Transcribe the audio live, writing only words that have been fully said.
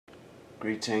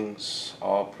Greetings,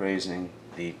 all praising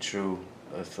the true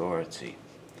authority.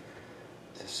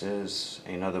 This is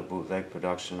another bootleg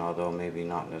production, although maybe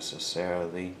not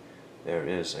necessarily. There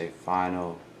is a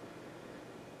final,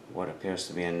 what appears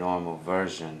to be a normal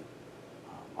version,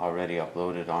 already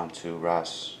uploaded onto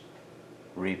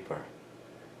Rasreaper.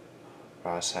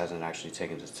 Ras hasn't actually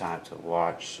taken the time to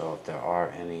watch, so if there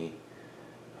are any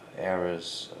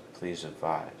errors, please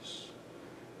advise.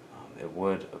 It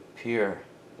would appear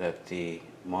that the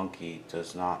monkey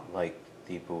does not like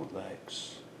the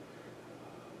bootlegs.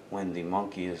 When the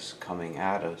monkey is coming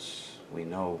at us, we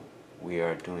know we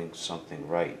are doing something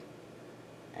right.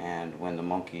 And when the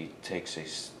monkey takes a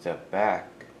step back,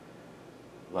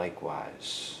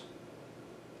 likewise,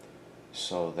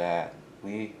 so that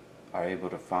we are able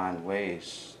to find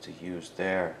ways to use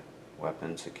their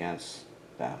weapons against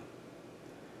them.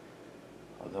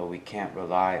 Although we can't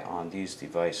rely on these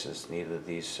devices, neither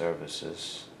these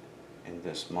services in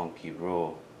this monkey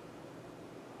rule,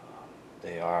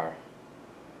 they are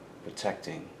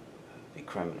protecting the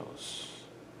criminals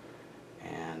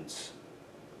and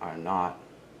are not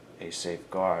a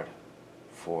safeguard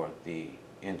for the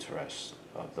interests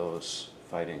of those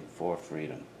fighting for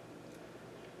freedom.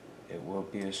 It will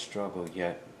be a struggle,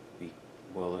 yet we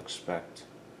will expect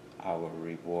our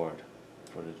reward,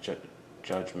 for the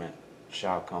judgment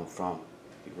shall come from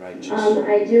the righteous.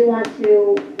 I do want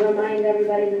to remind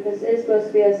everybody that this is supposed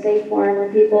to be a safe forum where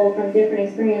people from different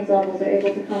experience levels are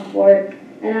able to come forward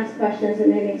and ask questions that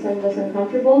may make some of us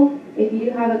uncomfortable. If you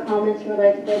do have a comment or would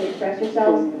like to further express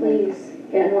yourselves, please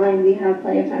get in line. We have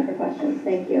plenty of time for questions.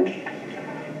 Thank you.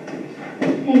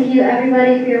 Thank you,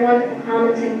 everybody, for your wonderful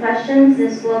comments and questions.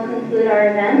 This will conclude our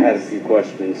event. I had a few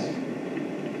questions.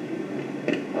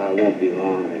 I won't be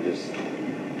long. I just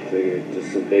figured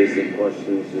just some basic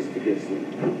questions just to get some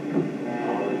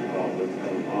knowledge about what's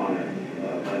going on.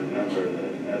 I remember the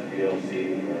FBLC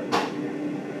for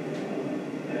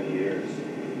many years.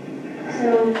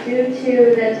 So due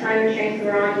to the time restraints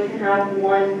we're on, you can have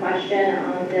one question.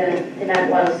 The event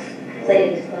was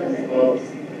slated to close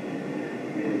at 8.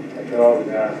 I could always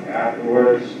ask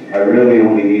afterwards. I really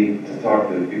only need to talk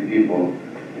to a few people.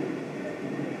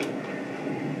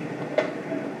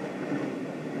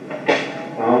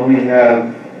 I only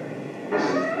have, this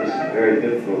is very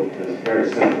difficult, but it's very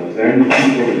simple. Is there any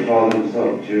people that call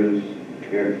themselves Jews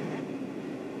here?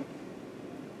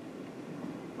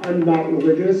 I'm not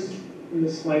religious in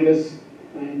the slightest.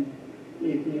 I'm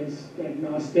atheist,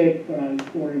 agnostic, but I'm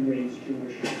born and raised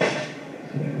Jewish.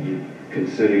 You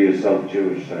consider yourself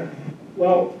Jewish, sir?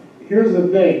 Well, here's the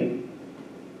thing.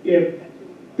 If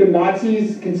the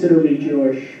Nazis consider me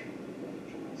Jewish,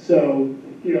 so,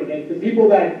 you know, the people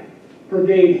that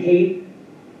pervade hate,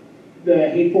 the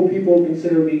hateful people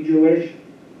consider me Jewish.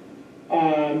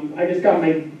 I just got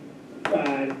my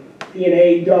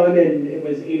DNA done, and it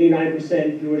was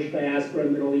 89% Jewish diaspora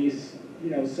in the Middle East.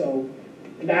 You know, so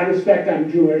in that respect, I'm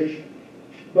Jewish.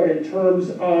 But in terms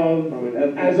of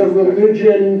as a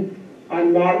religion,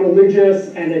 I'm not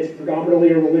religious, and it's predominantly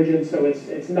a religion, so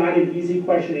it's not an easy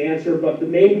question to answer. But the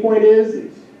main point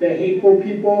is the hateful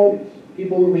people,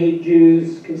 people who hate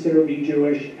Jews, consider me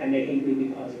Jewish, and they hate me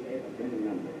because of it.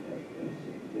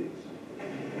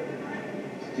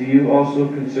 Do you also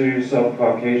consider yourself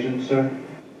Caucasian, sir?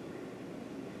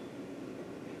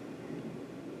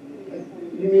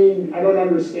 You mean, I don't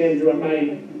understand you. Am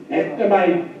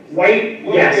I white?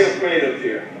 What Yes. are you afraid of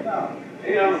here? No.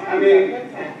 You know, I mean,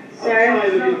 I'm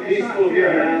trying to be peaceful here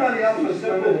and ask some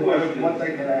simple questions.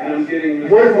 And I'm getting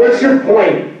What's your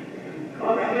point?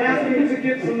 I'm asking you to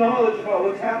get some knowledge about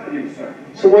what's happening, sir.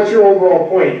 So what's your overall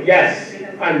point? Yes,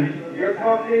 You're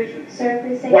Caucasian. Sir,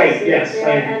 please take White, a seat. yes, We are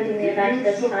ending the event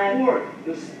this time. You support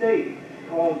the state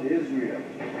called Israel.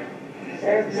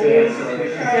 Sir, please.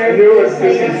 Sir, please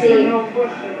take a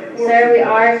seat. Sir, we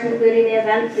are concluding the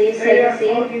event. Please They take are a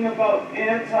seat. talking about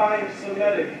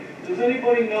anti-Semitic. Does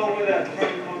anybody know where that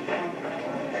term comes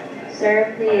from?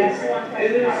 Sir, please.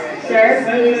 It is. Sir,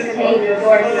 please take your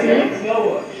seat.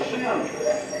 Noah, Shem.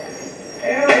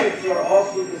 Arabs are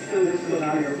also descendants of the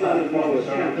son of Noah,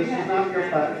 Shem. This is not your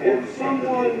platform. If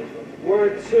someone were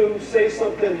to say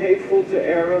something hateful to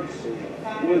Arabs,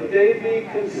 would they be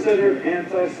considered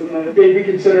anti-Semitic? They be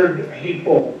considered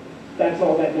hateful. That's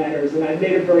all that matters. And I've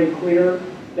made it very clear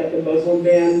that the Muslim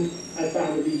ban I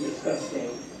found to be disgusting.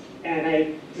 And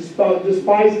I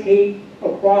despise hate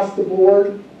across the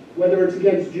board, whether it's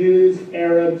against Jews,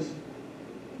 Arabs,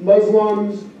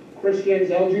 Muslims, Christians,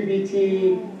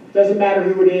 LGBT, doesn't matter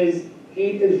who it is.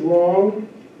 Hate is wrong.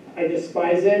 I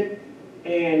despise it.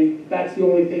 And that's the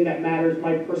only thing that matters.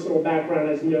 My personal background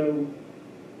has no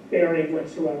bearing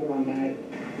whatsoever on that.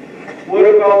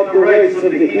 about the rights of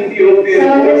the Ethiopian So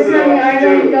at this time, we are Orthodox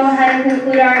going to Jews? go ahead and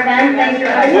conclude our event. Thank you.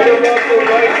 What about the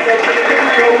rights of the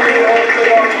Ethiopian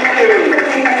Orthodox Jews?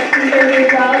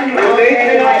 When they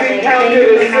cannot be counted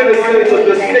as citizens of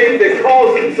the state that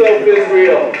calls itself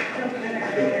Israel.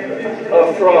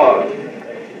 A fraud.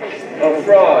 A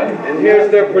fraud. And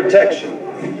here's their protection.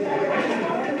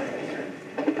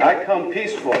 I come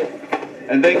peaceful,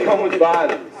 and they come with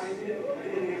violence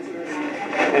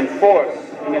and force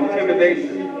and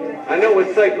intimidation. I know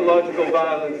what psychological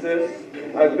violence is.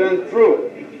 I've been through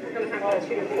it.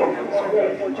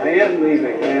 I am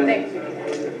leaving, man.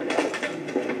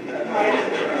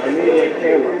 I need a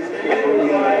camera.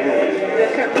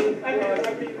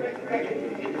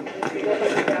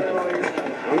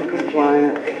 I'm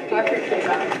compliant.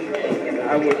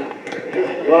 I would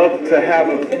love to have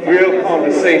a real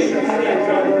conversation.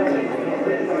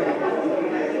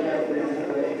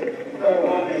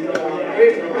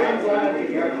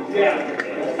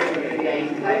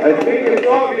 I think it's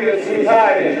obvious who's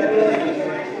hiding.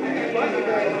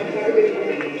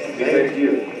 Thank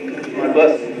you. My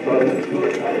blessings, brother.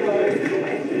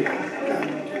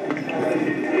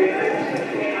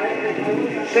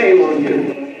 Shame on you.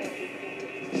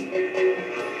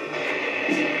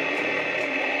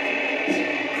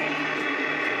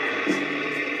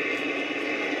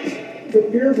 The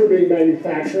fears are being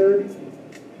manufactured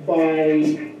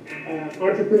by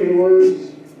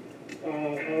entrepreneurs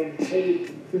of hate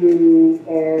who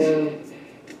are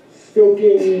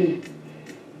stoking,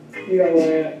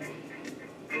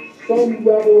 some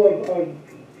level of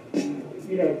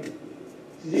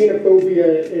xenophobia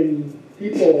in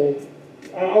people,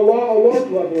 a large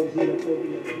level of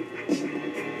xenophobia.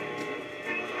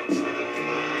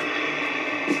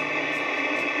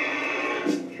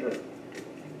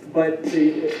 But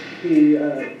the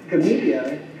media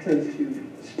tends to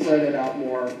spread it out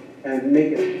more and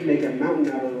make a mountain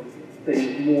out of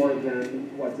things more than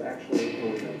what's actually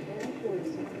going on.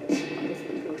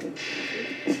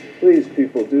 Please,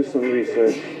 people, do some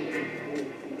research.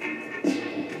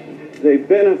 They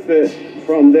benefit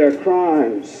from their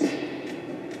crimes.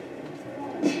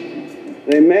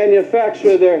 They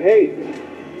manufacture their hate.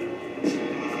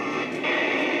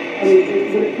 I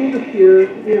mean, when it comes to fear,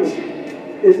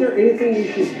 is there anything we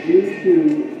should do to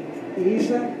ease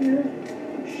that fear?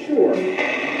 Sure.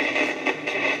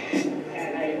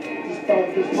 And I just thought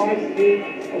this might be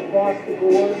across the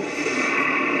board.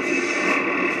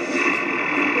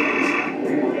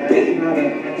 That's not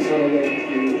a way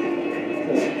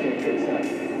to fix that.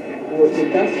 What the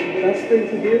best thing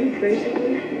to do,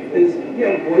 basically, is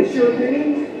voice your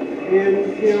opinions and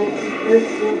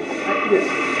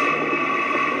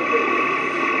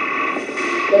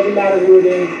Doesn't matter who it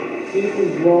is, hate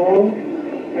is wrong,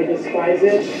 I despise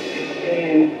it,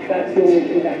 and that's the only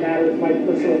thing that matters. My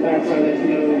personal background has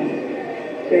no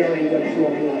bearing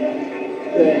whatsoever.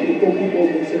 The hateful people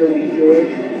consider me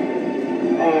Jewish.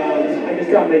 I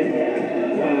just got my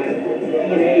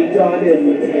DNA done, and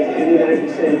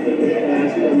 89% of the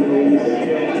last memories.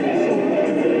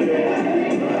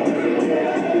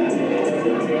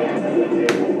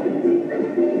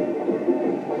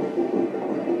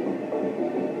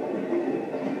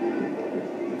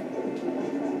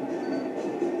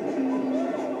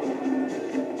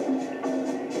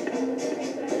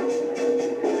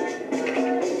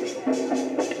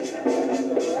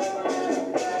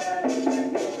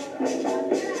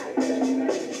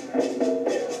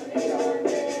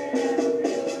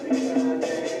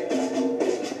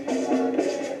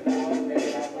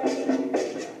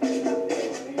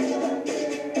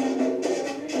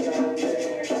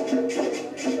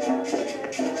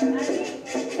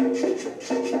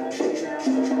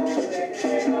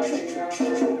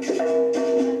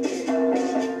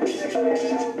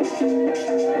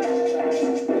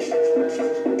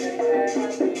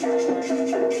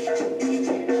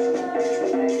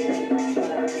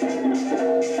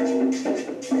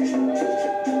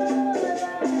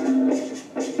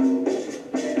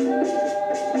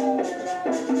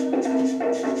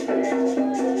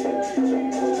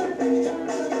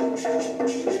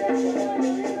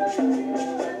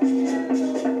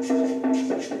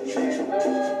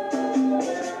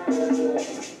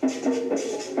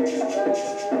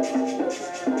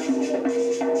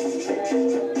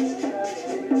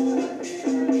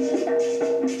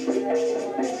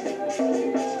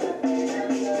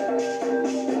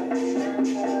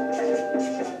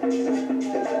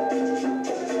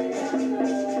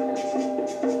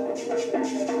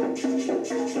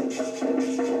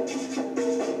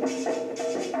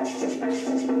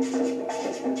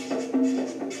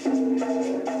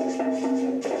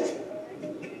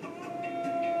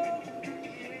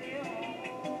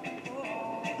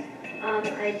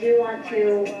 I do want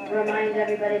to remind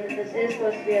everybody that this is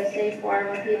supposed to be a safe forum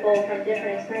where people from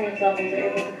different experience levels are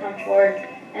able to come forward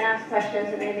and ask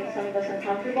questions that may make some of us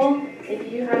uncomfortable.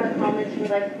 If you do have a comment and would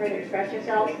like to further express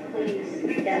yourself, please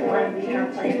get one. We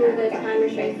have plenty Due of to the time. time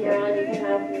restraints we're on, you can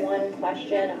have one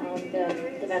question.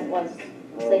 The event was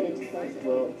slated to close at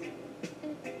 8.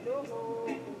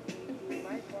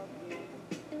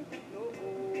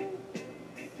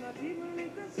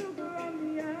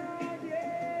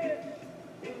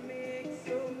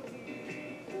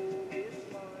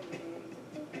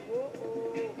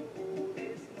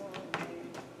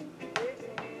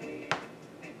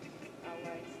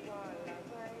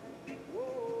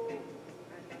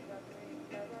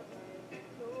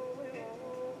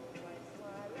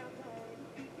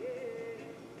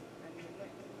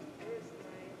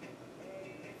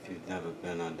 If you've never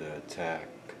been under attack,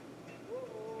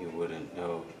 you wouldn't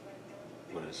know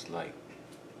what it's like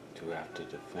to have to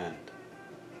defend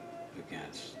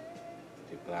against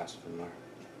the blasphemer.